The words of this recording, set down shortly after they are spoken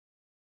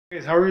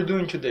Guys, how are you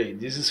doing today?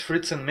 This is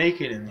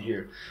FritzenMaker in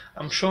here.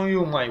 I'm showing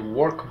you my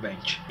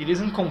workbench. It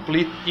isn't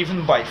complete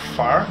even by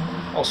far.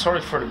 Oh,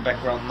 sorry for the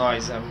background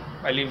noise.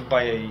 I live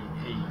by a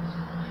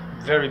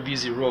very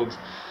busy road.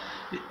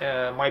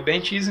 My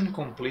bench isn't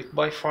complete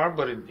by far,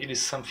 but it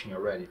is something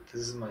already.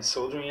 This is my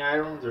soldering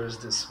iron. There's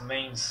this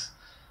mains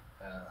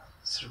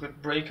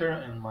circuit breaker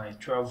and my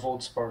 12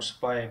 volts power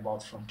supply I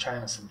bought from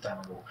China some time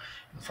ago.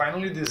 And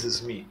finally, this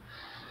is me.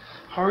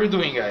 How are you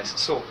doing, guys?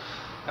 So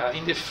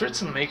in the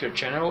FritzenMaker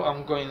channel,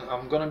 I'm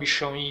gonna be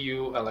showing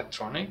you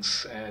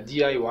electronics,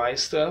 DIY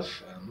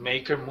stuff,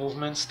 maker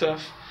movement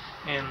stuff,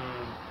 and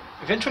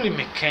eventually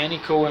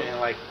mechanical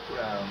and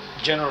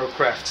general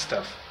craft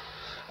stuff.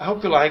 I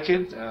hope you like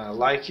it,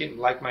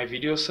 like my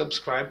video,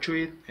 subscribe to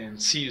it,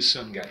 and see you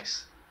soon,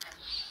 guys.